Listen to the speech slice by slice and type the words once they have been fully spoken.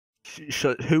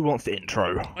Who wants the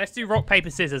intro? Let's do rock, paper,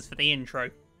 scissors for the intro.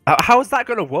 How is that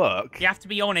going to work? You have to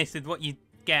be honest with what you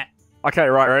get. Okay,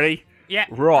 right, ready? Yeah.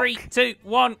 Rock. 3, 2,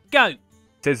 1, go.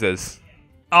 Scissors.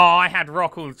 Oh, I had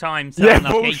rock all the time, so yeah,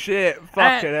 unlucky. bullshit.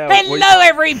 Fucking hell. Hello,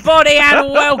 everybody,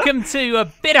 and welcome to a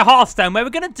bit of Hearthstone, where we're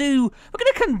gonna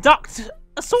conduct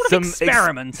a sort of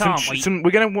experiment, aren't we?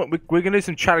 We're gonna do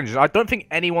some challenges. I don't think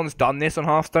anyone's done this on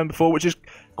Hearthstone before, which is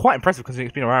quite impressive because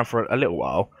it's been around for a little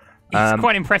while. It's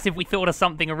quite impressive we thought of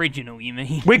something original, you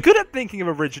mean? We're good at thinking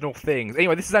of original things.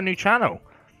 Anyway, this is our new channel.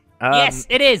 Yes,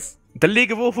 it is. The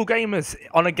League of Awful Gamers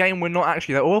on a game we're not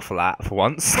actually that awful at for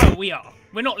once. Well, we are.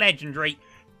 We're not legendary.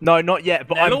 No, not yet,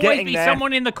 but There'll I'm getting there. always be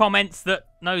someone in the comments that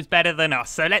knows better than us,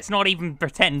 so let's not even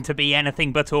pretend to be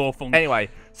anything but awful. Anyway,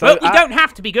 so but we don't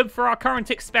have to be good for our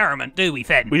current experiment, do we,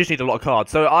 Fenn? We just need a lot of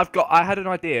cards. So I had an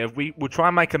idea. We'll try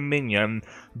and make a minion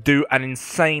do an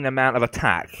insane amount of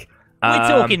attack. We're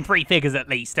talking 3 figures at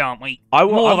least, aren't we? I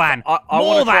want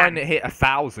to try and hit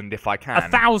 1,000 if I can.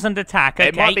 1,000 attack, okay.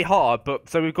 It might be hard, but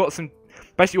so we've got some...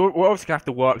 Basically, we're obviously going to have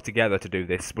to work together to do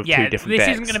this with 2 different decks. This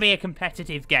isn't going to be a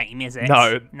competitive game, is it?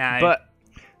 No. No. But,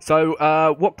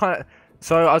 so, what kind of...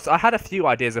 So, I had a few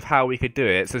ideas of how we could do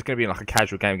it, so it's going to be like a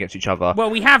casual game against each other. Well,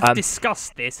 we have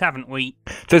discussed this, haven't we?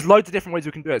 So there's loads of different ways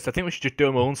we can do it, so I think we should just do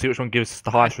them all and see which one gives us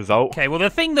the highest result. Okay, well, the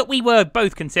thing that we were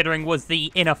both considering was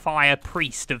the Inner Fire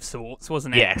Priest of sorts,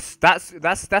 wasn't it? Yes, that's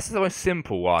the most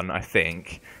simple one, I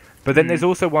think. But then there's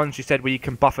also ones you said where you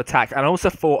can buff attack, and I also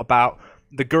thought about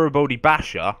the Garibaldi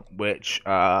Basher, which,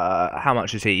 how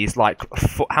much is he? He's like,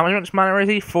 how much mana is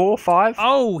he? 4, 5?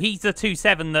 Oh, he's the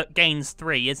 2/7 that gains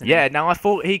 3, isn't he? Yeah, now I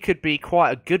thought he could be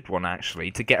quite a good one,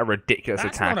 actually, to get a ridiculous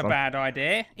attack. That's not a bad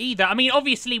idea, either. I mean,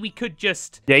 obviously, we could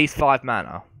just... Yeah, he's 5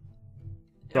 mana.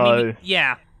 So, I mean,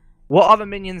 yeah. What other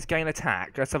minions gain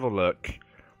attack? Let's have a look.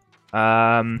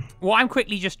 Well, I'm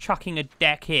quickly just chucking a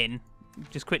deck in.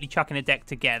 Just quickly chucking a deck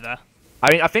together.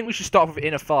 I mean, I think we should start with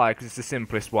Inner Fire because it's the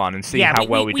simplest one and see how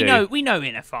well we do. We know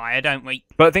Inner Fire, don't we?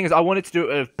 But the thing is, I wanted to do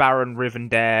it with Baron,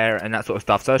 Rivendare, and that sort of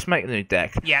stuff. So let's make a new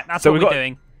deck. Yeah, that's what we're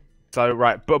doing. So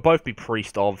right, but both be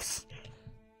Priest ofs,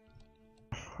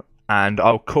 and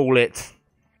I'll call it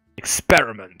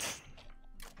Experiment.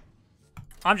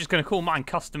 I'm just going to call mine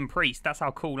Custom Priest. That's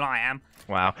how cool I am.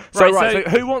 Wow. So so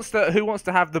who wants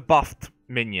to have the buffed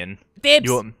minion?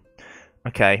 Dibs.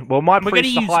 Okay, well, my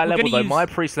priest's a high level, though. My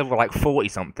priest level like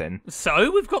 40-something. So,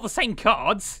 we've got the same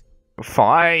cards.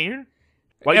 Fine.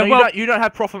 Well, you don't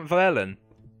have Prophet Velen.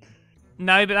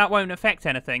 No, but that won't affect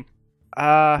anything.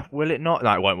 Will it not?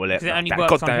 No, it won't, will it? Because it only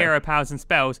works on hero powers and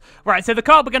spells. Right, so the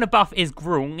card we're going to buff is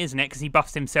Gruul, isn't it? Because he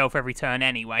buffs himself every turn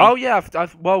anyway. Oh, yeah.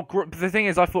 Well, the thing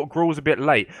is, I thought Gruul was a bit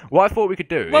late. What I thought we could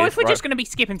do Well, if we're just going to be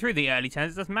skipping through the early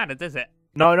turns, it doesn't matter, does it?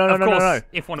 No. Of course,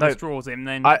 if one of us draws him,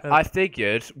 then... I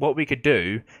figured what we could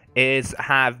do is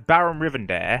have Baron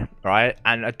Rivendare, right,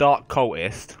 and a Dark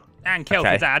Cultist. And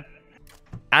Kel'Thuzad.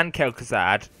 And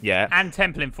Kel'Thuzad, yeah. And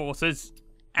Temple Enforcers.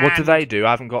 What do they do? I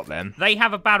haven't got them. They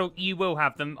have a battle... You will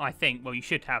have them, I think. Well, you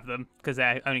should have them, because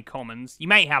they're only commons. You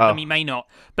may have them, you may not.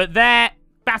 But their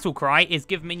battle cry is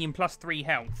give minion +3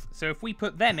 health. So if we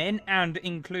put them in and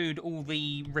include all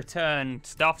the return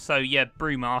stuff, so, yeah,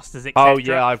 Brewmasters, etc. Oh,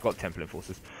 yeah, I've got Temple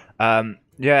Enforcers.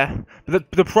 Yeah.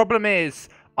 But the problem is,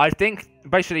 I think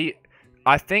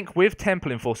with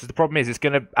Temple Enforcers, the problem is it's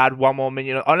going to add 1 more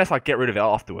minion, unless I get rid of it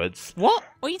afterwards. What?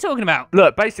 What are you talking about?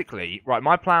 Look, basically, right,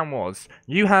 my plan was,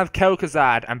 you have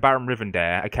Kel'Thuzad and Baron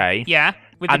Rivendare, okay? Yeah,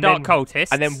 with the Dark Cultists.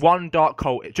 And then one Dark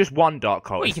Cultist, just one Dark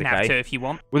Cultist, well, you can have 2 if you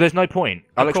want. Well, there's no point.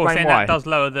 I'll explain why. Of course, then that does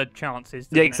lower the chances,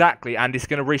 Yeah, exactly, and it's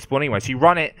going to respawn anyway. So you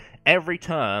run it every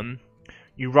turn,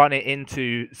 you run it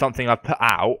into something I've put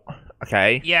out,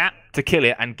 okay? Yeah. To kill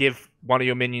it and give one of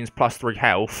your minions +3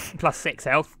 health. +6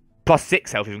 health.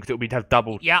 +6 health, even, because it would have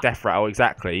double death rattle,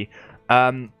 exactly.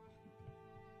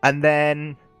 And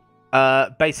then,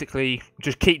 basically,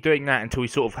 just keep doing that until we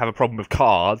sort of have a problem with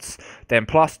cards. Then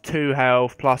 +2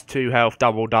 health,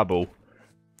 double.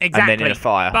 Exactly. And then Inner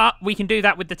Fire. But we can do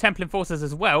that with the Temple Enforcers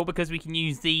as well, because we can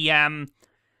use the,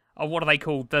 what are they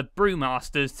called? The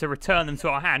Brewmasters to return them to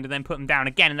our hand and then put them down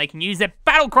again, and they can use their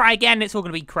battle cry again. It's all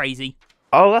going to be crazy.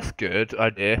 Oh, that's a good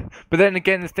idea. But then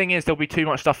again, the thing is, there'll be too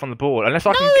much stuff on the board. Unless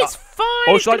I can. No, it's fine.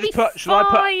 Or should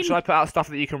I put out stuff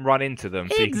that you can run into them,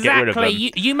 so you can get rid of them?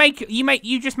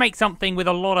 You just make something with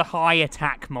a lot of high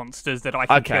attack monsters that I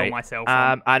can kill myself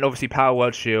on. And obviously Power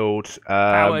Word Shield. Should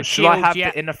I have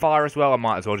the Inner Fire as well? I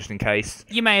might as well, just in case.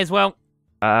 You may as well.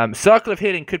 Circle of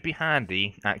Healing could be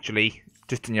handy, actually.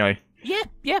 Just to,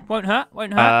 Yeah, won't hurt.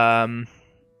 What am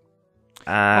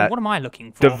I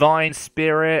looking for? Divine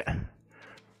Spirit.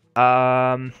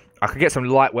 I could get some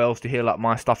light wells to heal up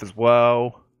my stuff as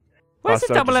well. Where's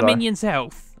the double a minion's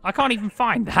health? I can't even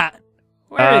find that.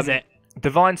 Where is it?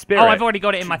 Divine Spirit. Oh, I've already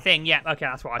got it in my thing. Yeah, okay,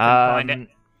 that's why I couldn't find it.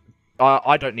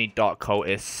 I don't need Dark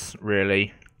Cultists,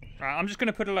 really. Right, I'm just going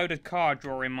to put a load of card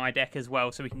draw in my deck as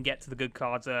well, so we can get to the good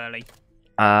cards early.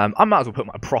 I might as well put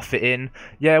my Prophet in.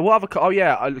 Yeah, what other... Oh,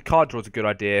 yeah, card draw's a good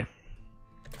idea.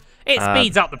 It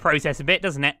speeds up the process a bit,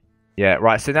 doesn't it? Yeah,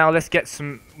 right, so now let's get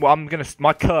some... Well,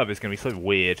 my curve is going to be so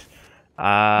weird.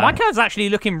 My curve's actually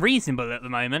looking reasonable at the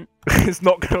moment. It's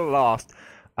not going to last.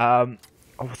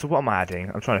 So what am I adding?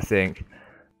 I'm trying to think.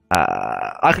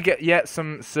 I could get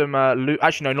some loot.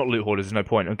 Actually, no, not loot hoarders. There's no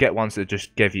point. I'll get ones that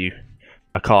just give you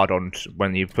a card on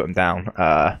when you put them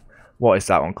down. What is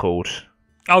that one called?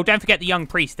 Oh, don't forget the young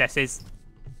priestesses.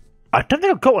 I don't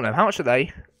think I've got one of them. How much are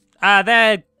they?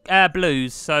 They're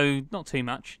blues, so not too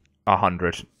much.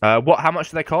 100. How much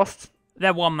do they cost?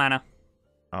 They're 1 mana.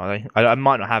 Are they? I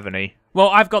might not have any. Well,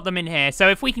 I've got them in here. So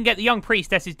if we can get the young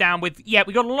priestesses down with... Yeah,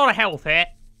 we got a lot of health here.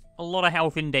 A lot of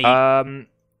health indeed. Are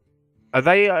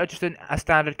they just a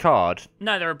standard card?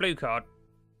 No, they're a blue card.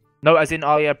 No, as in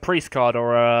a priest card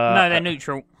or a... No, they're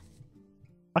neutral.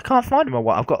 I can't find them or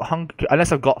what? I've got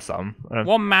unless I've got some.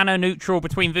 1 mana neutral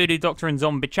between Voodoo Doctor and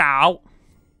Zombie Chow.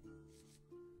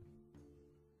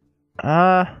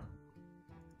 Oh,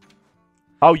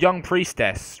 young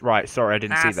priestess. Right, sorry, I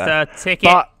didn't see that. That's the ticket.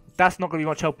 But that's not going to be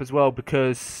much help as well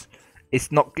because it's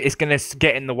going to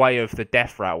get in the way of the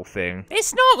death rattle thing.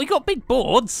 It's not. We got big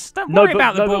boards. Don't worry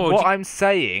about the board. But what I'm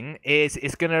saying is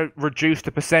it's going to reduce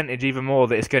the percentage even more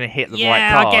that it's going to hit the right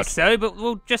Yeah, card. I guess so, but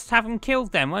we'll just have them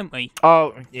killed then, won't we?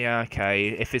 Oh, yeah, okay.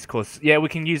 If it's cause... Yeah, we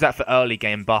can use that for early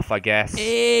game buff, I guess.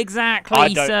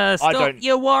 Exactly, sir. Stop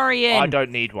your worrying. I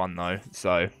don't need one, though,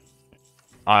 so...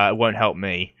 it won't help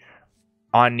me.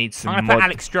 I need some. I'm going to put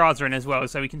Alex Straza in as well,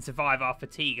 so we can survive our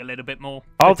fatigue a little bit more.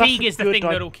 Oh, fatigue is the thing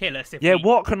that'll kill us.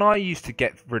 What can I use to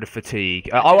get rid of fatigue?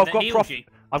 I've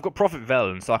got Prophet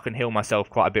Velen, so I can heal myself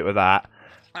quite a bit with that.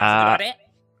 That's about it.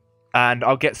 And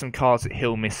I'll get some cards that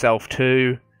heal myself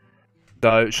too.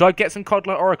 So, should I get some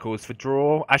Card-like Oracles for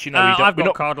draw? Actually, no, we don't. I've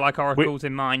got Card-like Oracles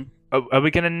in mine. Are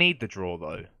we going to need the draw,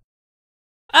 though?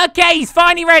 Okay, he's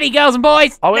finally ready, girls and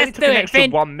boys. Let's do it, an extra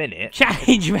Finn. 1 minute.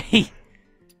 Challenge me.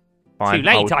 Fine, Too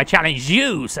late, I challenge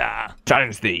you, sir.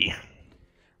 Challenge thee.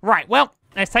 Right, well,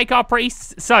 let's take our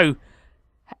priests. So,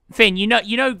 Finn, you know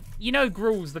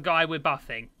Gruul's the guy we're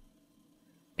buffing.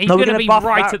 He's going to be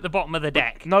right at the bottom of the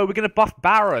deck. No, we're going to buff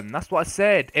Baron. That's what I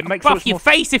said. It makes buff your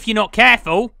face if you're not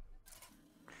careful.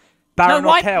 Baron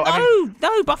no, or Kel.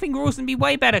 No, buffing Gruul's going to be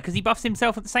way better because he buffs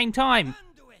himself at the same time.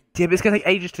 Yeah, but it's going to take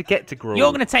ages to get to Gruul.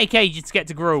 You're going to take ages to get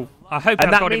to Gruul. I hope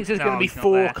and I've that means there's going to be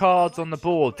 4 cards on the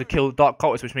board to kill Dark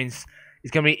Cultists, which means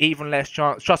it's going to be even less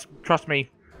chance. Trust me.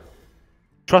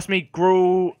 Trust me,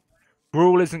 Gruul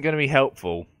isn't going to be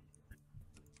helpful.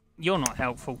 You're not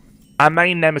helpful. Our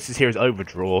main nemesis here is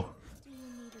Overdraw.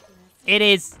 It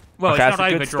is. Well, okay, it's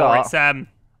not Overdraw. It's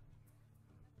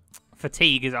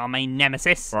Fatigue is our main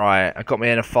nemesis. Right, I got my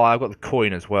Inner Fire. I've got the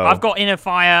coin as well. I've got Inner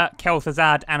Fire,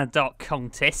 Kel'Thuzad, and a Dark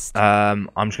Cultist. I'm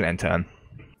just going to end turn.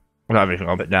 I don't have anything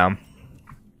on it down.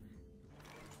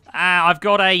 I've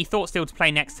got a Thought Steal to play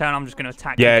next turn. I'm just going to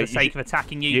attack you for the sake of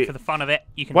attacking you for the fun of it.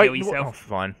 You can heal yourself. Oh,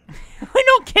 fine.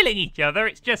 We're not killing each other.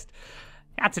 It's just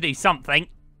had to do something.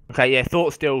 Okay, yeah,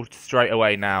 Thought Steal straight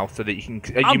away now, so that you can.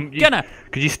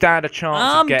 Could you stand a chance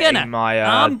of getting my?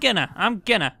 I'm gonna.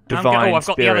 Divine I've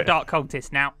got the other Dark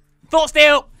Cultist now. Thought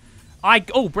Steal.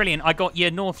 Oh, brilliant! I got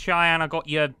your North Cheyenne. I got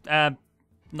your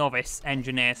Novice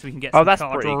Engineer, so we can get some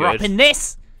card draw up in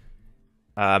this.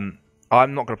 I'm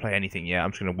not gonna play anything yet.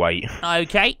 I'm just gonna wait.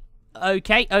 Okay.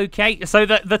 So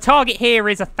the target here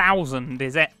is 1,000,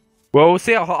 is it? Well, we'll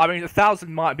see. I mean,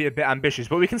 1,000 might be a bit ambitious,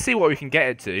 but we can see what we can get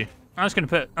it to.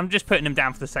 I'm just putting them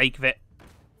down for the sake of it.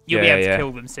 You'll be able to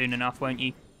kill them soon enough, won't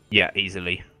you? Yeah,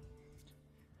 easily.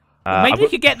 Well, maybe we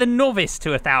could get the Novice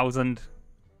to 1,000.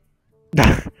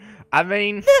 I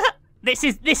mean, this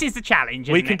is the challenge.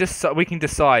 We can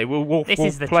decide. We'll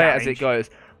play it as it goes.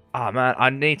 Ah, man,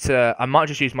 I might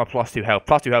just use my +2 health.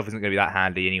 +2 health isn't going to be that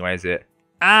handy anyway, is it?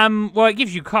 Well, it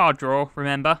gives you card draw.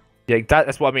 Remember? Yeah,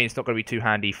 that's what I mean. It's not going to be too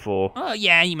handy for. Oh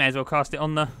yeah, you may as well cast it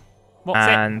on the. What's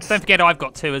it? Don't forget, I've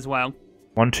got 2 as well.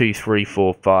 1, 2, 3,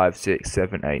 4, 5, 6,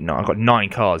 7, 8, 9. I've got 9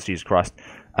 cards. Jesus Christ.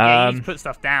 Yeah, you need to put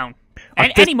stuff down.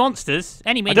 Any monsters?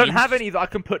 Any minions? I don't have any that I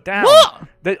can put down. What?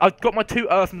 I've got my 2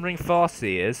 Earthen Ring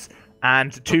Farseers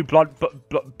and 2 Boulder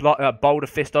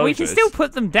Fist Ogres. Well, you can still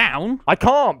put them down. I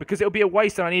can't because it'll be a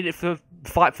waste and I need it for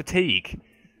fight fatigue.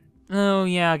 Oh,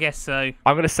 yeah, I guess so.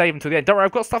 I'm going to save them till the end. Don't worry,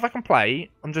 I've got stuff I can play.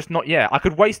 I'm just not yet. I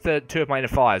could waste the 2 of my Inner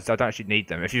Fires, so I don't actually need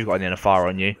them if you've got an Inner Fire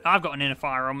on you. I've got an Inner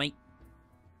Fire on me.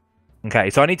 Okay,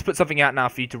 so I need to put something out now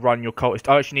for you to run your cultist.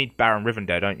 Oh, you actually need Baron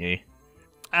Rivendell, don't you?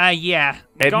 Yeah.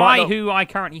 It Guy who I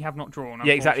currently have not drawn.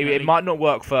 Yeah, exactly. It might not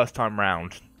work first time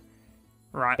round.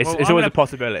 Right. It's always a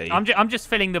possibility. I'm just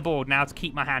filling the board now to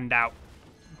keep my hand out.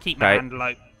 Keep my hand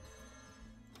low.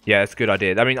 Yeah, it's a good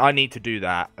idea. I mean, I need to do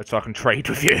that so I can trade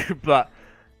with you, but...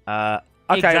 okay,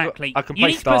 exactly. I can you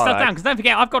play need to put stuff down, because don't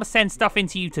forget, I've got to send stuff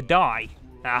into you to die.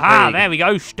 Aha, there we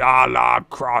go. Starlag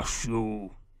crush you.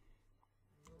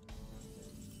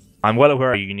 I'm well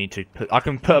aware you need to put... I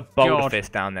can put a Boulder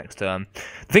Fist down next turn.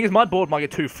 The thing is, my board might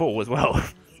get too full as well.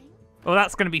 Well,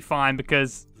 that's going to be fine,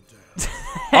 because...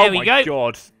 there we go. Oh my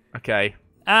god. Okay.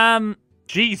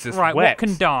 Jesus, right, wet. what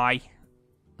can die?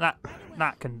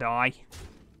 That can die.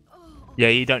 Yeah,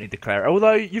 you don't need to declare it.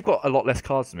 Although, you've got a lot less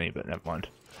cards than me, but never mind.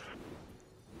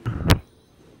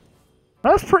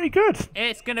 That's pretty good.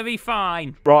 It's going to be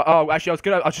fine. Right, oh, actually,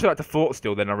 I just like to fort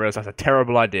still, then I realised that's a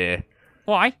terrible idea.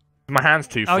 Why? My hand's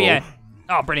too full. Oh, yeah.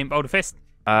 Oh, brilliant, Boulder Fist.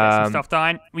 Get some stuff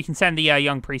dying. We can send the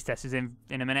young priestesses in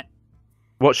a minute.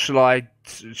 What shall I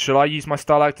use my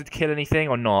Starlight to kill anything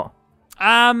or not?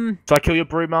 So I kill your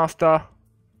Brewmaster?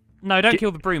 No, don't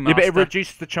kill the Brewmaster. Yeah, but it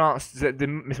reduces the chance that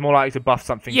it's more likely to buff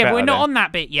something Yeah, better, but we're not then. on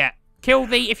that bit yet.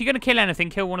 If you're going to kill anything,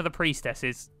 kill one of the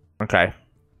priestesses. Okay.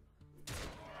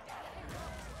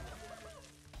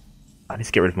 I need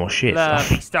to get rid of more shit.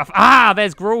 Lovely stuff. Ah,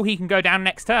 there's Gruul. He can go down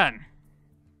next turn.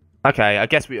 Okay, I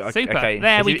guess we... Super. Okay.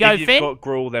 There we go, if Finn. If you've got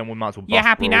Gruul, then we might as well buff You're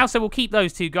happy Gruul. now, so we'll keep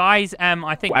those two guys.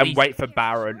 I think And wait for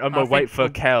Baron. We'll wait for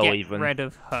Kel, even. Get rid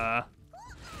of her.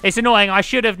 It's annoying. I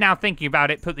should have, now thinking about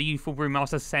it, put the Youthful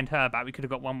Brewmaster to send her back. We could have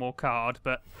got one more card,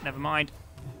 but never mind.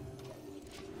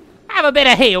 Have a bit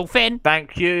of heal, Finn.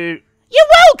 Thank you. You're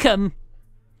welcome.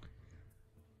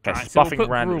 Okay, Right, so so buffing we'll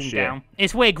put random Gruul shit. down.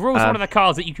 It's weird. Gruul's one of the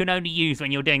cards that you can only use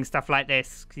when you're doing stuff like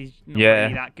this, because he's not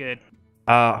really that good.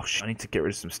 Oh, shit, I need to get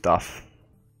rid of some stuff.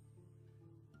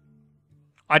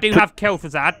 I do have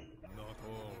Kel'Thuzad.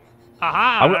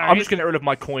 Aha! I'm just going to get rid of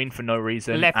my coin for no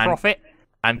reason. Left profit.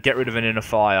 And get rid of an Inner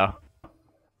Fire.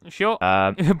 Sure.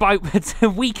 By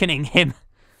weakening him.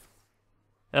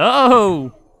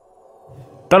 Oh!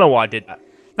 Don't know why I did that.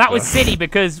 That was silly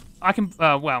because I can...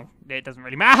 well, it doesn't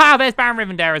really matter. Aha! There's Baron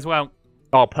Rivendell as well.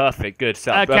 Oh, perfect. Good.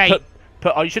 So, okay.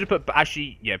 You should have put...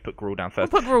 Actually, yeah, put Gruul down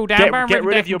first. We'll put Gruul down. Baron get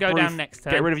rid Rivendell of your can go down next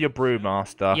turn. Get rid of your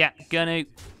Brewmaster. Yeah, gonna...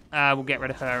 we'll get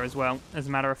rid of her as well, as a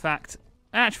matter of fact.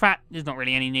 In actual fact, there's not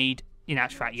really any need. In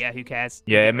actual fact, yeah, who cares?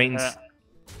 Yeah, it means...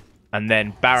 And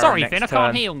then Baron Sorry, next Finn, I turn.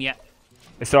 can't heal yet.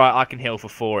 It's alright, I can heal for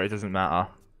 4, it doesn't matter.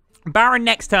 Baron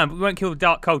next turn, but we won't kill the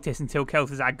Dark Cultist until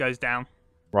Kel'Thuzad goes down.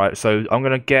 Right, so I'm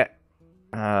gonna get...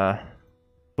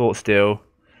 Thought Steel.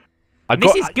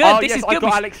 This is good, this is good. I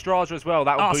got Alex Straja as well,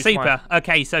 that will boost super. my...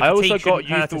 Okay, so I also fatigue got shouldn't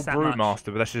hurt Youthful us that much. Brewmaster,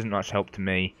 but that isn't much help to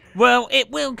me. Well,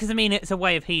 it will, because I mean, it's a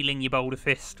way of healing your Boulder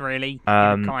Fist, really. In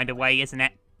a kind of way, isn't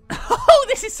it? Oh,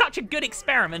 this is such a good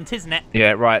experiment, isn't it?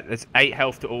 Yeah, right, there's 8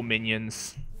 health to all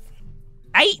minions.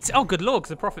 8? Oh, good lord,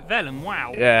 because of Prophet Vellum,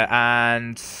 wow. Yeah,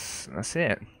 and that's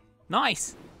it.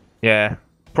 Nice. Yeah,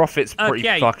 Prophet's pretty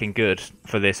fucking good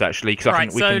for this, actually. Cause right,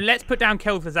 so let's put down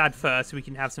Kel'Thuzad first so we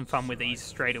can have some fun with these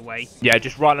straight away. Yeah,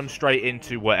 just run them straight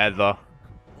into whatever.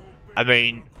 I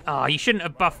mean... Oh, you shouldn't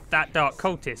have buffed that Dark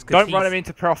Cultist. Don't run him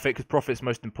into Prophet, because Prophet's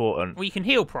most important. Well, you can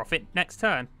heal Prophet next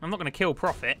turn. I'm not going to kill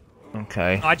Prophet.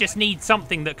 Okay. I just need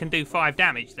something that can do 5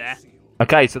 damage there.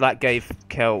 Okay, so that gave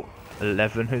Kel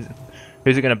 11.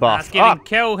 Who's it going to buff? That's giving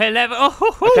Kel 11. Oh,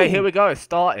 ho, ho. Okay, here we go. It's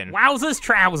starting. Wowzers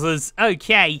trousers.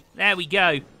 Okay, there we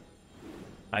go.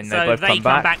 And so they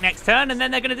come back next turn, and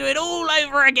then they're going to do it all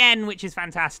over again, which is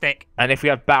fantastic. And if we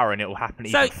have Baron, it will happen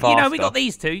even faster. So, you know, we got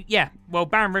these two. Yeah, well,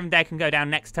 Baron Rivendell can go down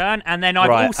next turn, and then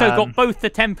I've also got both the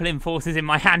Temple Enforcers in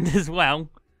my hand as well.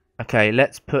 Okay,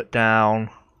 let's put down...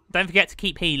 Don't forget to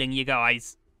keep healing you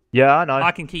guys. Yeah, I know.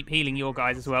 I can keep healing your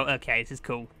guys as well. Okay, this is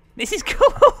cool. This is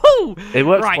cool! It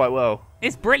works quite well.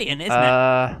 It's brilliant, isn't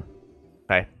it?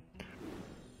 Okay.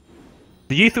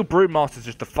 The Youthful Brewmaster is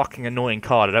just a fucking annoying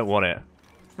card. I don't want it.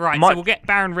 Right, so we'll get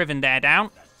Baron Rivendell down.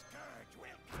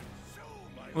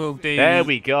 We'll do... There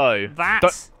we go.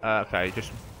 That. Okay,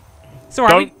 just...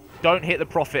 Sorry. Don't hit the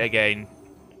Prophet again.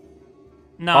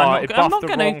 No, I'm not buffed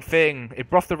the wrong thing. It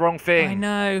buffed the wrong thing. I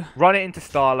know. Run it into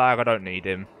Starlag. I don't need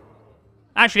him.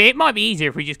 Actually, it might be easier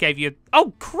if we just gave you...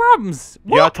 Oh, crumbs!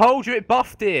 What? Yeah, I told you it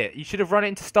buffed it. You should have run it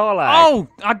into Starlag. Oh,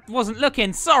 I wasn't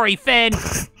looking. Sorry, Finn.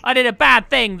 I did a bad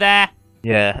thing there.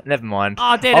 Yeah, never mind.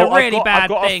 I did a really bad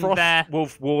thing there. I've got a Frost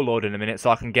Wolf Warlord in a minute, so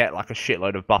I can get like a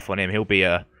shitload of buff on him. He'll be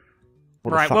a...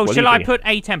 Right, well, shall I put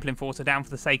a Temple Enforcer down for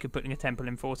the sake of putting a Temple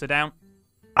Enforcer down?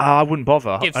 I wouldn't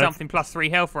bother. Give something plus 3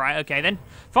 health, right? Okay, then.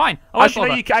 Fine.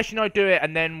 Actually, no, do it,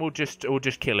 and then we'll just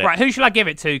kill it. Right, who shall I give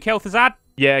it to? Kel'Thuzad?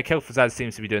 Yeah, Kel'Thuzad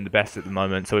seems to be doing the best at the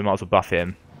moment, so we might as well buff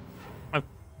him. Oh,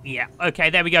 yeah, okay,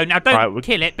 there we go. Now, don't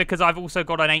kill it, because I've also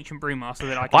got an Ancient Brewmaster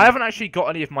that I can... I haven't actually got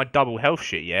any of my double health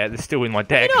shit yet. They're still in my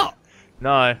deck. You're not?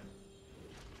 No.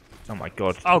 Oh, my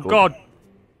God. Oh, God.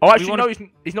 Oh, actually, no,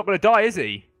 he's not going to die, is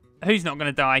he? Who's not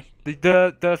going to die?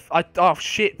 Oh,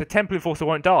 shit, the Temple Enforcer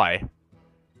won't die.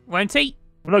 Won't he?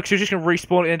 Well, no, because you're just going to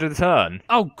respawn at the end of the turn.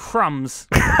 Oh, crumbs.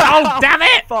 Oh, damn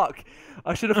it! Fuck.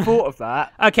 I should have thought of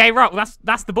that. Okay, right, well,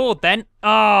 that's the board then.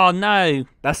 Oh, no.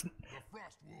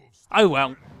 Oh,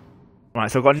 well. Right,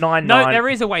 so I've got 9-9. No, there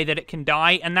is a way that it can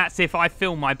die, and that's if I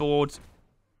fill my board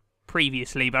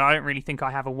previously, but I don't really think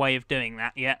I have a way of doing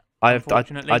that yet,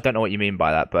 unfortunately. I don't know what you mean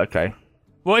by that, but okay.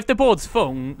 Well, if the board's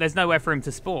full, there's nowhere for him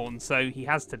to spawn, so he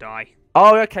has to die.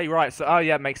 Oh, okay, right. So,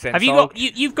 yeah, makes sense. Have you got...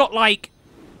 You've got, like,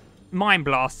 Mind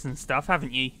Blasts and stuff,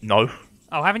 haven't you? No.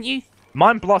 Oh, haven't you?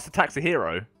 Mind Blast attacks a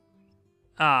hero.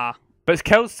 Ah. But is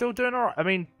Kel still doing alright? I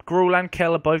mean, Gruul and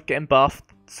Kel are both getting buffed,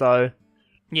 so...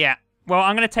 Yeah. Well,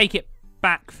 I'm going to take it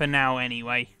back for now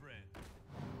anyway.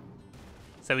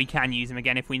 So we can use him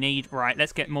again if we need. Right,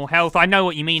 let's get more health. I know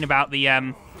what you mean about the...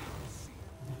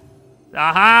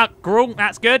 Aha! Gruul,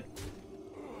 that's good.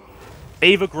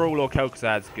 Either Gruul or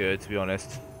Kel'Thuzad's good, to be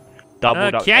honest.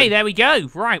 Doubled up. Okay, there we go.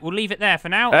 Right, we'll leave it there for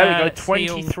now. There we go,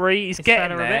 23. He's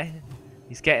getting there.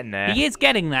 He's getting there. He is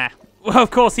getting there. Well,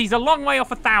 of course, he's a long way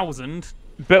off 1,000.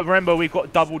 But remember, we've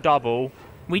got double-double.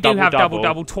 We do have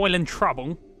double-double, toil and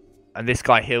trouble. And this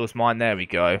guy heals mine. There we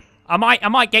go. I might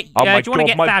get... Oh my do you want to God,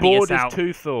 get my Thaddeus board out? is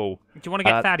too full. Do you want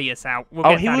to get Thaddeus out? We'll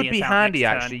oh, get he Thaddeus would be out handy,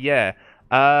 actually, yeah.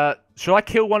 Should I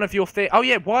kill one of your things? Oh,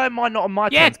 yeah, why am I not on my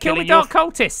turn? Yeah, kill me Dark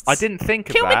Cultists. I didn't think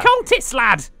of that. Kill me Cultists,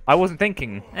 lad. I wasn't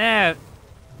thinking. Yeah.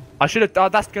 I should have... Oh,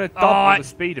 that's going to double the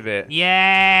speed of it.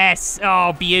 Yes.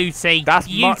 Oh, beauty. That's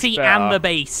beauty and the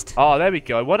beast. Oh, there we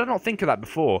go. Why did I not think of that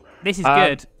before? This is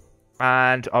good.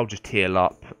 And I'll just heal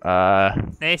up.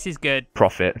 This is good.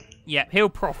 Profit. Yeah, he'll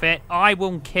profit. I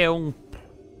will kill...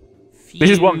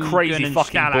 This is one crazy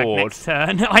fucking board. Next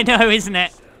turn. I know, isn't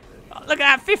it? Look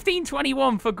at that,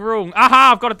 1521 for Gruul.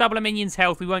 Aha, I've got a double of minions'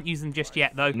 health. We won't use them just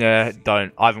yet, though. Yeah,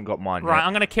 don't. I haven't got mine Right, yet.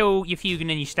 I'm going to kill your Fugan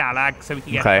and your Stalag so we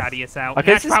can get Thaddeus out.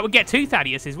 Okay, Right, we'd get 2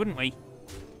 Thaddeus's, wouldn't we?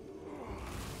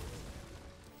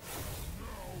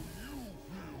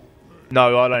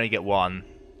 No, I'll only get 1.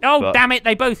 Oh, damn it.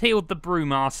 They both healed the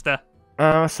Brewmaster.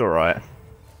 That's alright.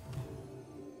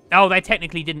 Oh, they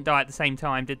technically didn't die at the same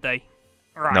time, did they?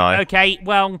 Right, no. Okay,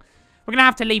 well, we're going to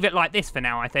have to leave it like this for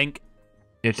now, I think.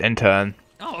 It's end turn.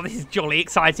 Oh, this is jolly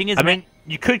exciting, isn't it? I mean,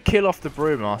 you could kill off the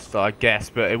Brewmaster, I guess,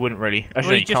 but it wouldn't really... Actually,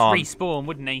 well, he'd just respawn,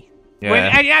 wouldn't he? Yeah.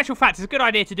 Well, in actual fact, it's a good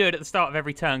idea to do it at the start of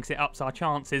every turn because it ups our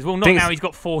chances. Well, not now he's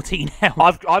got 14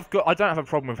 health. I don't have a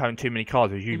problem with having too many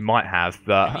cards, as you might have,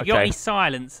 but You got any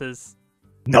silencers?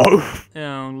 No.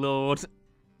 Oh, Lord.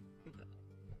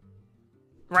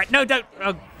 Right, no, don't...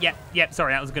 Oh, yeah,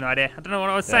 sorry, that was a good idea. I don't know what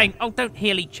I was saying. Oh, don't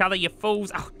heal each other, you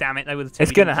fools. Oh, damn it, they were the 2.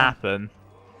 It's going to happen.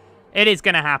 It is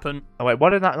going to happen. Oh, wait, why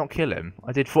did that not kill him?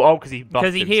 I did... Oh, because he buffed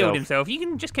himself. Healed himself. You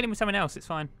can just kill him with something else, it's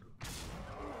fine.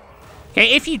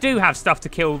 Okay, if you do have stuff to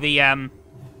kill the...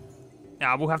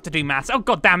 we'll have to do maths. Oh,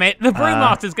 god damn it. The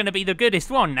Brewmaster's going to be the goodest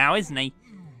one now, isn't he?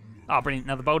 Oh, brilliant.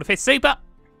 Another Boulder Fist. Super.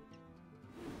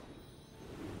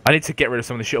 I need to get rid of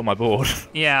some of the shit on my board.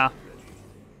 Yeah.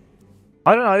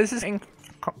 I don't know. This is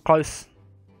close.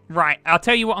 Right. I'll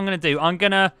tell you what I'm going to do. I'm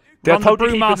going to run the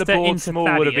Brewmaster the board into small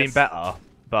Thaddeus. would have been better,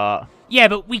 but... Yeah,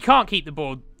 but we can't keep the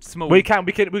board small. We can.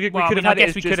 We could have had it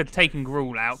as we could have taken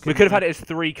Gruul out. We could have had it as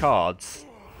 3 cards.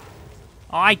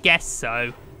 I guess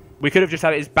so. We could have just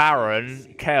had it as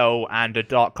Baron, Kel, and a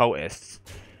Dark Cultist.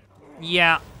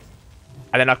 Yeah.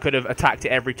 And then I could have attacked it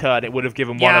every turn. It would have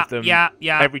given one of them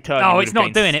every turn. Oh, it's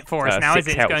not doing it for us now, is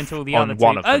it? It's going to all the other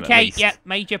 2. Okay, yeah,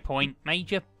 major point.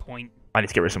 Major point. I need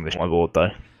to get rid of some of this on my board, though.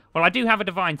 Well, I do have a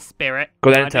Divine Spirit.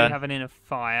 Go then, I do have an Inner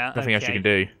Fire. Nothing else you can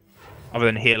do. Other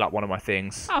than heal up one of my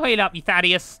things. I'll heal up you,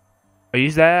 Thaddeus. Are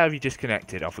you there? Have you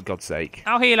disconnected? Oh, for God's sake.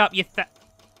 I'll heal up you,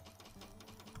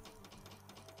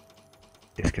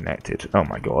 Disconnected. Oh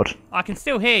my god. I can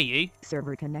still hear you.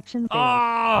 Server connection failed.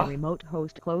 Oh! A remote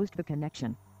host closed the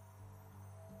connection.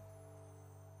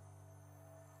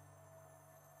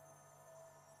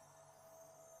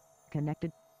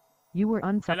 Connected. You were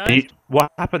unsuccessful.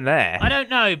 What happened there? I don't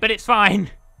know, but it's fine.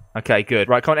 Okay, good.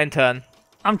 Right, come on, end turn.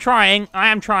 I'm trying. I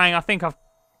am trying. I think I've...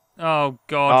 Oh,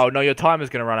 God. Oh, no, your timer's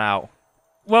going to run out.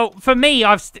 Well, for me,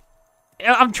 I'm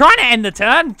trying to end the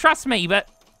turn. Trust me, but...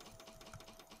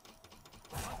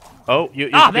 Oh,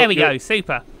 there we go.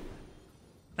 Super.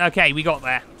 Okay, we got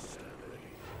there.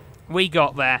 We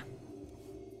got there.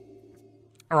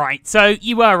 Alright, so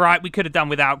you were right. We could have done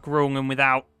without Grung and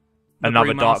without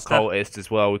another Dark Brewmaster. Cultist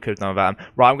as well. We could have done without him.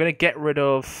 Right, I'm going to get rid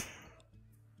of...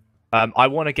 I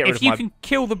want to get rid of my... If you can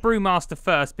kill the Brewmaster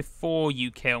first before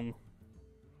you kill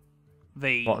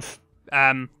the... What's...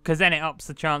 Because then it ups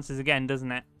the chances again,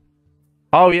 doesn't it?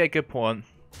 Oh, yeah, good point.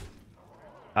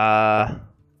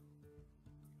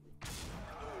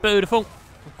 Beautiful.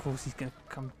 Of course he's going to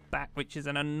come back, which is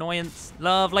an annoyance.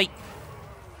 Lovely.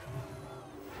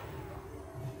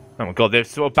 Oh my god, they're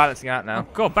sort of balancing out now. Oh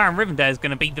god, Baron Rivendare is going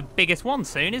to be the biggest one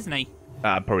soon, isn't he?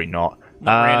 Probably not.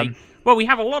 Not really. Well, we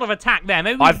have a lot of attack there.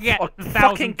 Maybe we could get 1,000.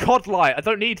 Fucking Codlight. I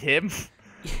don't need him.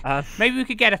 Maybe we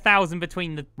could get 1,000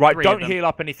 between the right. three Don't of them. heal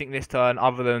up anything this turn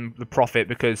other than the Prophet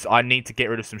because I need to get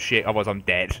rid of some shit. Otherwise, I'm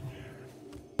dead.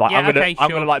 Like Yeah, I'm okay, gonna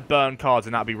sure. like burn cards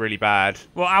and that'd be really bad.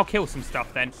 Well, I'll kill some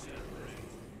stuff then.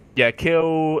 Yeah,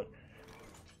 kill.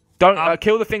 Don't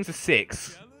kill the things with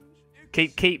 6.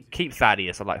 Keep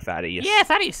Thaddeus. I like Thaddeus. Yeah,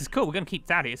 Thaddeus is cool. We're going to keep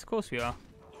Thaddeus. Of course we are.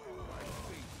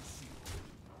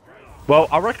 Well,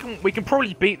 I reckon we can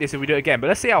probably beat this if we do it again, but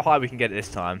let's see how high we can get it this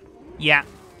time. Yeah.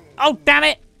 Oh, damn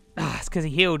it! Ah, it's because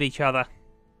he healed each other.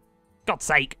 God's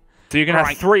sake. So you're gonna All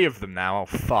have 3 of them now. Oh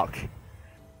fuck.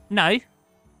 No.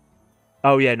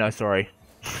 Oh yeah, no, sorry.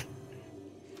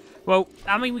 Well,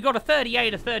 I mean, we got a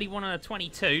 38, a 31, and a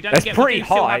 22. Don't That's forget, we pretty do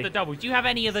still high. have the doubles. Do you have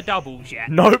any of the doubles yet?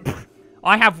 Nope.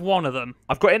 I have one of them.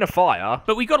 I've got Inner Fire.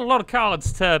 But we got a lot of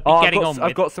cards to be getting on with.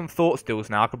 I've got some Thought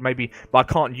Steals now. I could maybe, but I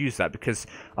can't use that because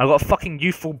I've got a fucking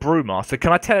youthful Brewmaster.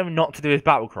 Can I tell him not to do his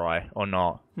battle cry or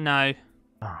not? No.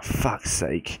 Oh, fuck's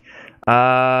sake.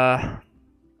 I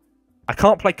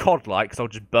can't play Codlight because I'll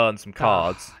just burn some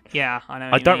cards. Yeah, I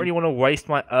know. I don't really want to waste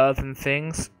my earthen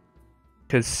things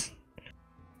because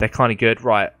they're kind of good.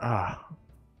 Right.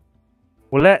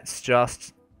 Well, let's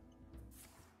just...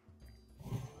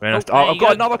 I've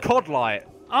got another Codlight.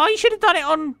 Oh, you should have done it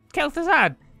on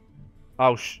Kel'Thuzad.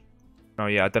 Oh, oh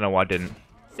yeah, I don't know why I didn't.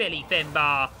 Silly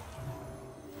Finbar.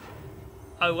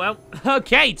 Oh, well.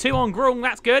 Okay, 2 on Gruul.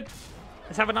 That's good.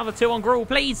 Let's have another 2 on Gruul,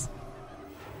 please.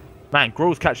 Man,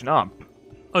 Gruul's catching up.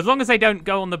 As long as they don't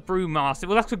go on the Brewmaster.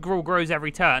 Well, that's because Gruul grows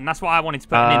every turn. That's why I wanted to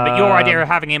put him in. But your idea of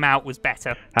having him out was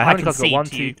better. How I many cards have I got? 1,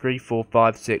 2, 3, 4,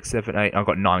 5, 6, 7, 8. I've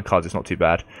got 9 cards. It's not too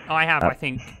bad. I have, I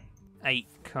think, 8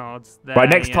 cards there. Right,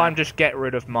 next time just get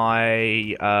rid of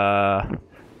my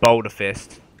Boulder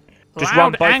Fist. Just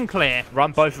Loud and clear.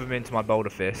 Run both of them into my Boulder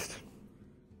Fist.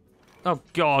 Oh,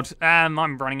 God.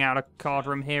 I'm running out of card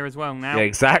room here as well now. Yeah,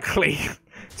 exactly.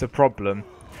 It's a problem.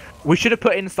 We should have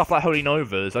put in stuff like Holy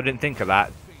Novas. I didn't think of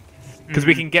that. Because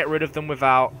we can get rid of them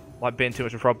without like being too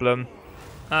much of a problem.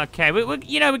 Okay, we're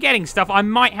getting stuff. I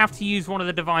might have to use one of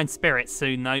the Divine Spirits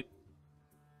soon, though.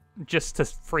 Just to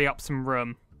free up some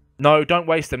room. No, don't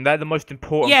waste them. They're the most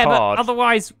important card. card. But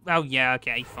otherwise... Oh, yeah,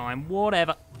 okay, fine.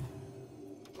 Whatever.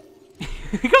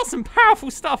 We got some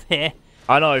powerful stuff here.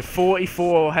 I know,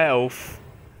 44 health.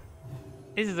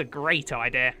 This is a great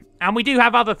idea. And we do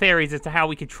have other theories as to how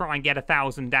we could try and get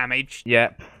 1,000 damage.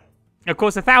 Yep. Of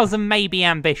course, 1,000 may be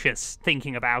ambitious,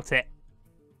 thinking about it.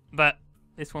 But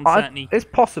this one certainly... It's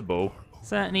possible.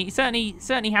 Certainly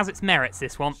has its merits,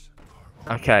 this one.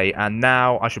 Okay, and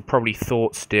now I should probably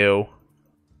Thought Steal.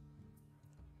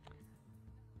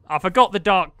 I forgot the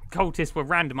Dark Cultists were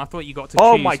random. I thought you got to choose.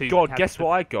 Oh my who god, had guess to...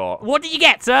 what I got? What did you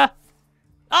get, sir?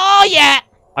 Oh, yeah!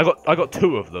 I got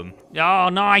 2 of them. Oh,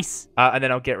 nice. And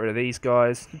then I'll get rid of these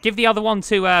guys. Give the other one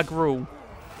to Gruul.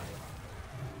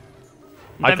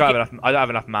 I don't have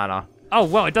enough mana. Oh,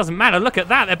 well, it doesn't matter. Look at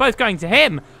that. They're both going to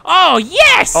him. Oh,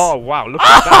 yes! Oh, wow, look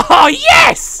at that. Oh,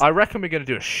 yes! I reckon we're going to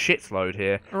do a shitload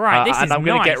here. Right, this is And I'm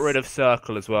going to nice. get rid of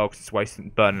Circle as well, because it's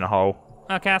burning a hole.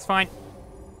 Okay, that's fine.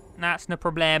 That's no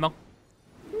problemo.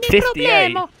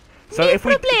 58. So if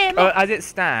we, problemo. as it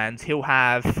stands, he'll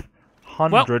have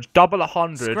 100, well, double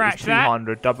 100 is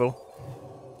 200, that.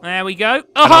 double. There we go.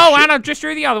 Oh, and I just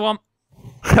drew the other one.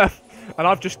 And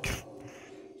I've just...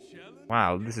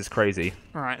 Wow, this is crazy.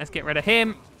 Alright, let's get rid of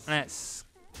him. Let's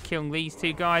kill these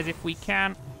 2 guys if we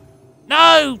can.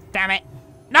 No! Damn it.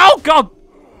 No, God!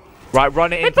 Right,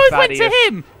 run it into They both Thaddeus. went to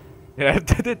him! Yeah,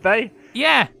 did they?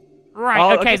 Yeah.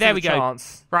 Right, okay, there we go.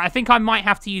 Chance. Right, I think I might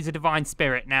have to use a Divine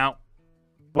Spirit now.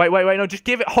 Wait, no, just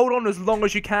give it, hold on as long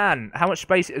as you can. How much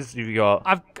space have you got?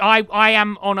 I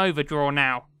am on overdraw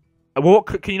now. What,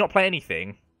 can you not play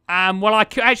anything? Well, I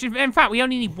could, actually, in fact, we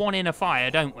only need 1 Inner Fire,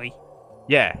 don't we?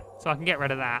 Yeah. So I can get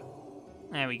rid of that.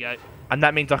 There we go. And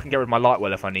that means I can get rid of my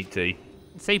Lightwell if I need to.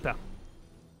 Super.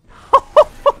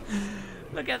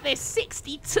 Look at this,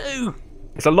 62!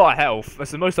 It's a lot of health.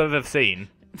 That's the most I've ever seen.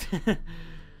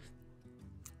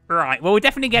 Right, well, we're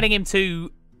definitely getting him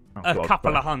to a God,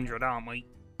 couple bro. of hundred, aren't we?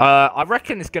 I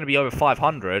reckon it's going to be over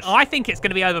 500. Oh, I think it's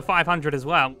going to be over 500 as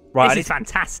well. Right, This is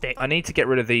fantastic. I need to get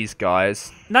rid of these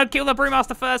guys. No, kill the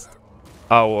Brewmaster first.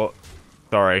 Oh, well,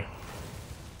 sorry.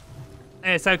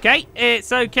 It's okay.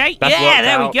 It's okay. That's yeah,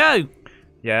 worked there out. we go.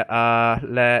 Yeah,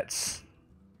 let's...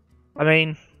 I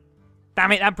mean...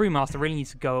 Damn it, that Brewmaster really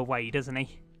needs to go away, doesn't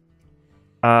he?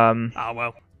 Oh,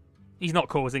 well. He's not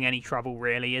causing any trouble,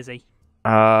 really, is he?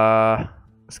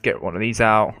 let's get one of these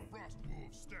out.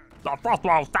 The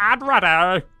Frostwall stand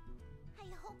ready.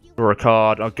 Draw a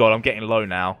card. Oh, God, I'm getting low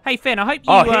now. Hey, Finn, I hope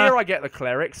you... Oh, here I get the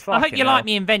clerics. I hope Fucking you hell. like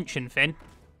my invention, Finn.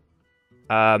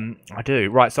 I do.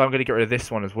 Right, so I'm going to get rid of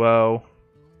this one as well.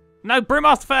 No,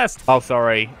 Brewmaster first. Oh,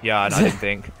 sorry. Yeah, I didn't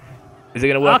think. Is it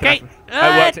going to work? Okay,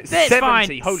 Oh, it worked. that's 70.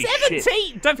 fine. Holy 70?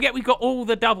 shit. Don't forget, we've got all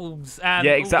the doubles. Yeah,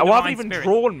 exactly. Well, I haven't even spirits.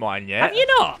 drawn mine yet. Have you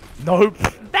not? Nope.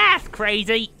 That's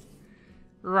crazy.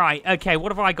 Right, okay,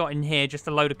 what have I got in here? Just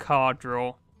a load of card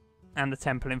draw. And the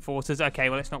Temple Enforcers. Okay,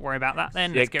 well, let's not worry about that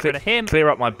then. Let's get rid of him. Clear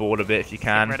up my board a bit if you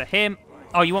can. Get rid of him.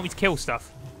 Oh, you want me to kill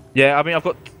stuff? Yeah, I mean, I've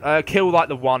got... kill, like,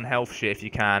 the 1 health shit if you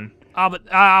can. Oh, but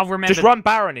I'll remember. Just run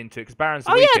Baron into it, because Baron's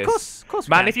the Oh, weakest. yeah, of course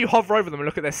we Man, can. if you hover over them and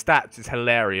look at their stats, it's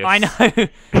hilarious. I know.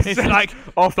 It's like,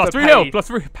 Off plus the 3 health, page. plus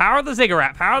 3. Power of the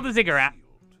Ziggurat, power of the Ziggurat.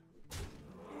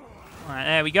 Right,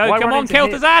 there we go. Why Come run on, into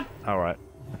Kel'Thuzad. Alright.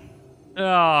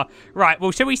 Oh, right,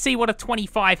 well, shall we see what a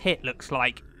 25 hit looks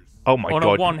like? Oh my On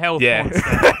god. a 1 health yeah.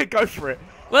 monster. Go for it.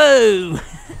 Whoa!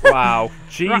 Wow.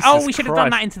 Jesus Right, oh, we should have done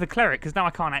Christ. that into the cleric, because now I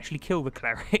can't actually kill the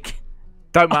cleric.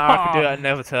 Don't matter, I can do Oh. it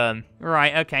another turn.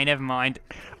 Right, okay, never mind.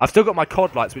 I've still got my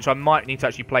COD lights, which I might need to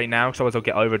actually play now, because otherwise I'll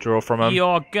get overdraw from them.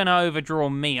 You're gonna overdraw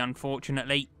me,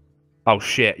 unfortunately. Oh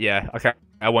shit, yeah. Okay,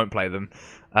 I won't play them.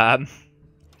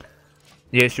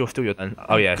 Yes, you're still your turn.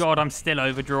 Oh, yes. God, I'm still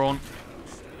overdrawn.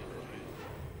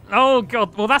 Oh,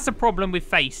 God. Well, that's a problem we've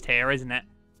faced here, isn't it?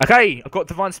 Okay, I've got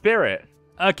Divine Spirit.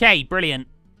 Okay, brilliant.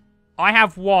 I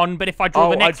have 1, but if I draw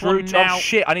the next one now... Oh,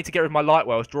 shit, I need to get rid of my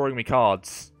Lightwell. It's drawing me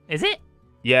cards. Is it?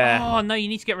 Yeah. Oh, no, you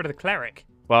need to get rid of the cleric.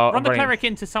 Well, Run the cleric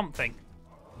into something.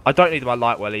 I don't need my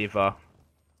Lightwell either.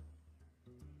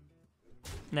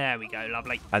 There we go,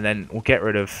 lovely. And then we'll get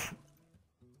rid of...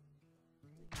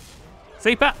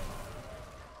 Super.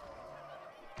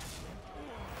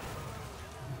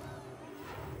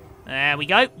 There we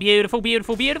go. Beautiful,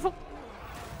 beautiful, beautiful.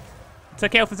 So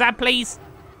Kel'Thuzad, please.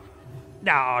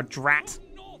 Oh, drat.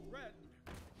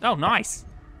 Oh, nice.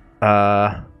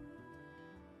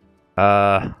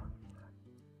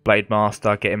 Blade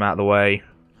Master, get him out of the way.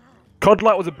 COD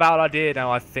Light was a bad idea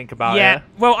now I think about Yeah, it.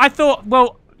 well, I thought,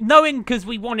 well, knowing because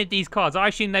we wanted these cards, I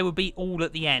assumed they would be all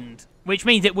at the end. Which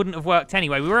means it wouldn't have worked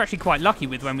anyway. We were actually quite lucky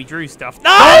with when we drew stuff. No,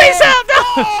 it's out!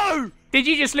 No! Did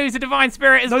you just lose a Divine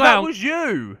Spirit as No, well? that was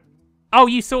you. Oh,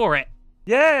 you saw it.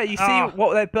 Yeah, you see Oh.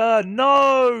 what they burn.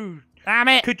 No! Damn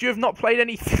it. Could you have not played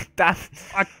anything? Damn.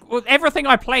 Well, everything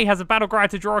I play has a battle cry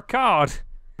to draw a card.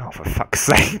 Oh, for fuck's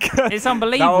sake. It's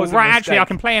unbelievable. was a Right, actually, I mistake.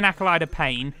 can play an Acolyte of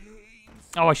Pain.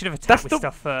 Oh, I should have attacked That's with the-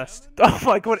 stuff first. Oh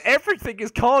my god, everything is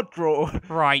card draw.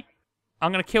 Right.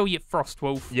 I'm going to kill you,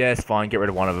 Frostwolf. Yeah, it's fine. Get rid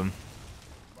of one of them.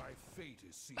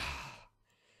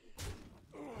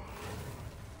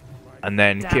 And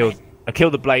then Damn kill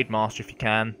the Blade Master if you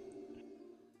can.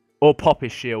 Or pop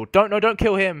his shield. Don't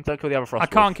kill him. Don't kill the other Frostwolf. I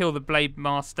can't kill the Blade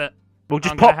Master. Well,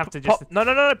 just I'm gonna pop. have to just- pop.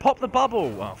 No, pop the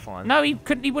bubble. Oh, fine. No, he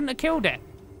couldn't. He wouldn't have killed it.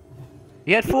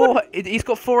 He had 4. He's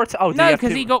got 4 attacks. Oh, did No, he have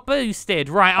because 2? he got boosted.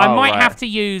 Right, I Oh, might right. have to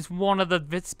use one of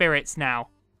the spirits now.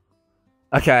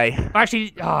 Okay.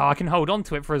 Actually, I can hold on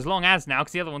to it for as long as now,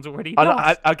 because the other one's already I,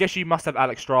 lost. I guess you must have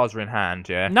Alex Straza in hand,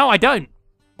 yeah? No, I don't.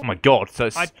 Oh my god. So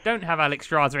it's... I don't have Alex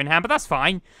Straza in hand, but that's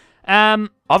fine. I've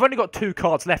only got 2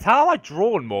 cards left. How have I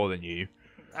drawn more than you?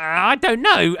 I don't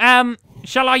know.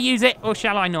 Shall I use it or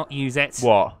shall I not use it?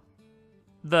 What?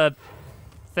 The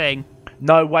thing.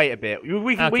 No, wait a bit.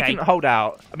 We Okay. can hold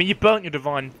out. I mean, you burnt your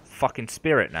divine fucking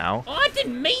spirit now. Oh, I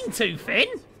didn't mean to, Finn.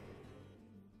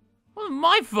 Wasn't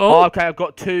my Oh, fault. okay, I've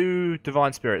got 2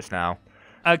 divine spirits now.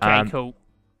 Okay, cool.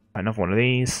 Another one of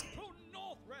these.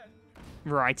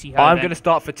 Righty-ho, I'm then. going to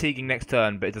start fatiguing next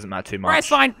turn, but it doesn't matter too much. Right, it's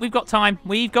fine. We've got time.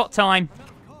 We've got time.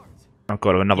 I've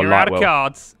got another You're out of Lightwell.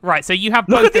 cards. Right, so you have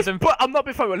Look both at this, of them. but I'm not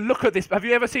before. Look at this. Have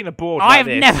you ever seen a board I like have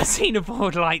this? never seen a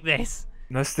board like this.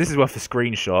 No, this is worth a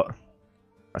screenshot.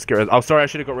 Let's get rid of... Oh, sorry, I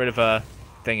should have got rid of a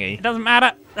thingy. It doesn't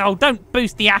matter. Oh, don't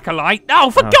boost the Acolyte. Oh,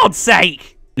 for God's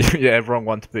sake! Yeah, wrong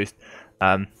one to boost.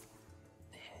 I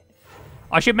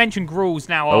should mention Gruul's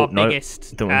now Oh, our no.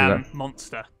 biggest Don't wanna do that.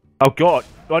 monster. Oh, God.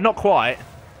 Well, not quite.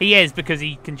 He is, because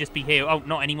he can just be healed. Oh,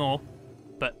 not anymore.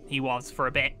 But he was for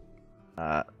a bit.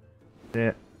 Yeah.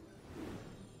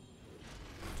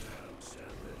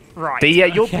 Right.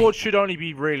 Your board should only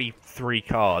be really 3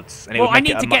 cards. And well, I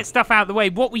need to get stuff out of the way.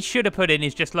 What we should have put in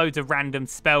is just loads of random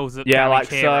spells that damage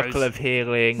heroes. Circle of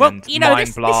Healing well, and you know, Mind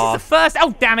this Blast. is the first...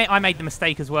 Oh, damn it, I made the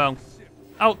mistake as well.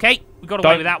 Okay, we got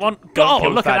away with that one. Oh,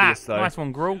 look at that. Though. Nice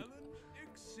one, Gruul.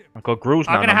 I've got Gruul's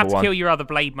now I'm going to have to one. kill your other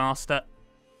Blade Master.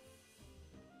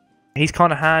 He's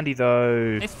kind of handy,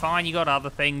 though. It's fine, you got other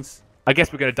things. I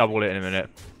guess we're going to double it in a minute.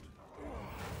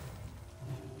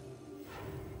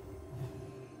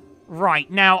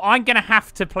 Right, now I'm going to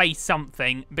have to play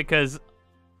something, because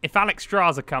if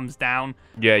Alexstrasza comes down...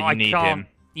 Yeah, you I need can't... him.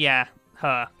 Yeah,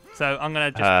 her. So I'm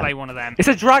going to just play one of them. It's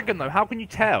a dragon, though. How can you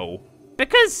tell?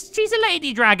 Because she's a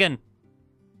lady dragon.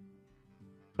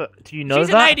 But do you know She's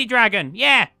a lady dragon,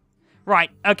 yeah. Right,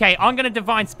 okay, I'm going to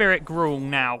Divine Spirit Gruul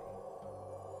now.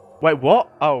 Wait,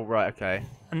 what? Oh, right, okay.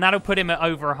 And that'll put him at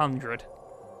over 100.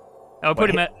 That'll put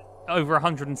him at over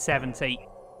 170.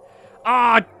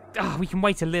 We can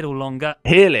wait a little longer.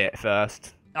 Heal it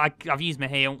first. I've used my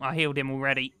heal. I healed him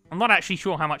already. I'm not actually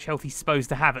sure how much health he's supposed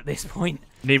to have at this point.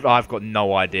 I've got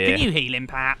no idea. Can you heal him,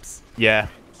 perhaps? Yeah.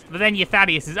 But then your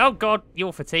Thaddeus is, oh god,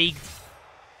 you're fatigued.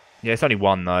 Yeah, it's only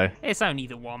 1, though. It's only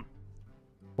the 1.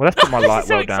 Well, let's put my light This is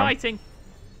so well down. exciting.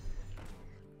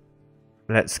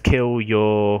 Let's kill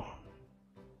your...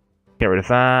 Get rid of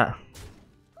that.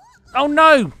 Oh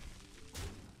no!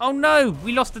 Oh no!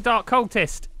 We lost the Dark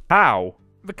Cultist. How?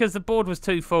 Because the board was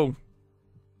too full.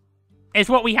 It's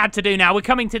what we had to do now. We're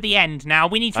coming to the end now.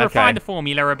 We need to refine the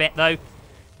formula a bit, though.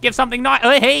 Give something nice.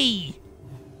 Oh, hey!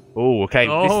 Oh, okay.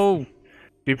 Oh. This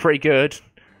be pretty good.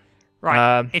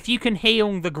 Right. If you can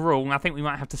heal the Gruul, I think we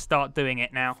might have to start doing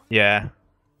it now. Yeah.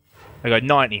 I got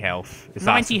 90 health.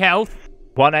 90 health.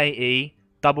 180.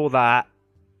 Double that.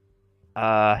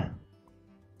 Not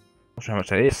sure how much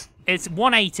that is. It's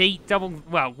 180. Double.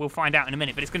 Well, we'll find out in a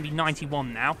minute, but it's going to be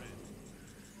 91 now.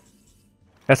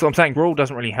 That's what I'm saying. Gruul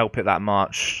doesn't really help it that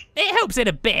much. It helps it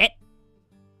a bit.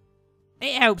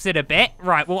 It helps it a bit.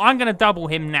 Right, well, I'm going to double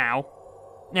him now.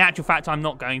 In actual fact, I'm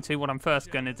not going to. What I'm first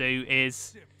going to do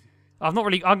is... I'm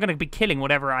going to be killing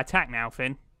whatever I attack now,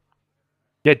 Finn.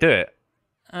 Yeah, do it.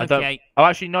 Okay.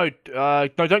 Actually, no.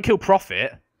 No, don't kill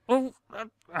Prophet. Well,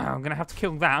 I'm going to have to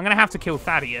kill that. I'm going to have to kill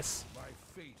Thaddeus.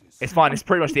 It's fine. It's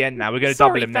pretty much the end now. We're going to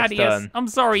double him next turn. I'm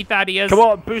sorry, Thaddeus. Come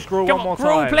on, boost Gruul one more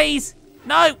Gruul, time. please.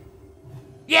 No.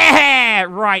 Yeah!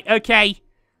 Right, okay.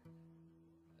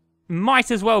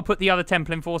 Might as well put the other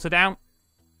Temple Enforcer down.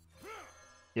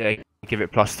 Yeah, give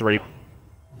it +3.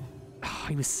 Oh,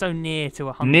 he was so near to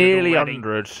 100 Nearly already.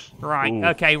 100. Right, Ooh.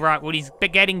 okay, right. Well, he's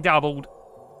getting doubled.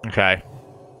 Okay.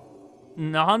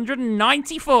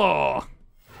 194.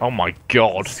 Oh my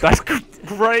god, that's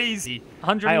crazy.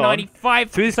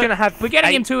 195. So he's going to have... We're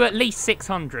getting him to at least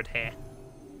 600 here.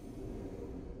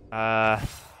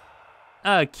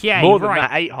 Okay, more than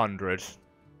that, 800.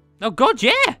 Oh god,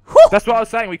 yeah. That's what I was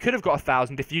saying. We could have got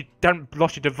 1,000 if you don't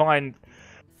lost your divine.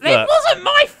 It wasn't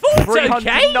my fault,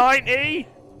 390. Okay?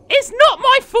 It's not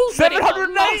my fault.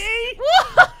 780.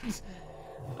 What?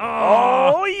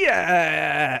 Oh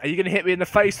yeah. Are you gonna hit me in the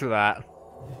face with that?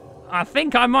 I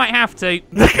think I might have to.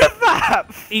 Look at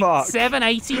that. Fuck.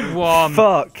 781.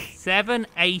 Fuck.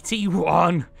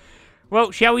 781.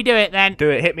 Well, shall we do it then? Do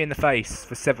it. Hit me in the face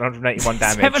for 781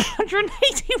 damage.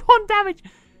 781 damage.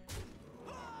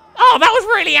 Oh, that was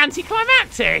really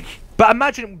anticlimactic. But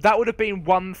imagine that would have been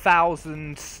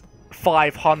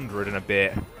 1,500 and a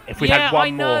bit if we had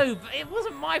one more. Yeah, I know, but it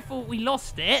wasn't my fault we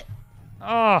lost it.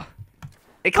 Oh.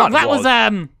 It kind of was.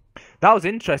 That was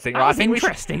interesting. That was I think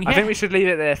interesting, I think we should leave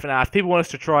it there for now. If people want us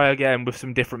to try again with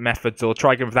some different methods or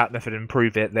try again with that method and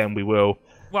improve it, then we will.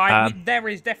 Well, there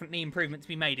is definitely improvement to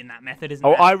be made in that method, isn't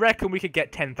there? there? I reckon we could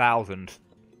get 10,000.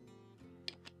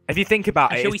 If you think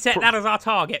about it... Shall we set that as our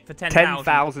target for 10,000?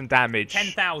 10,000 damage.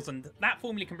 10,000. That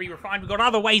formula can be refined. We've got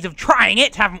other ways of trying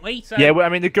it, haven't we? So... Yeah, well, I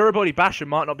mean, the Guribody Basher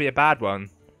might not be a bad one.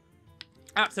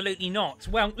 Absolutely not.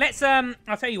 Well, let's, I'll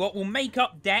tell you what, we'll make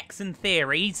up decks and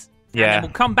theories. Yeah. And then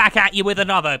we'll come back at you with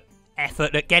another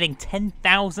effort at getting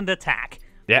 10,000 attack.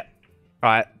 Yep. All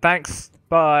right, thanks.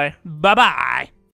 Bye. Bye-bye.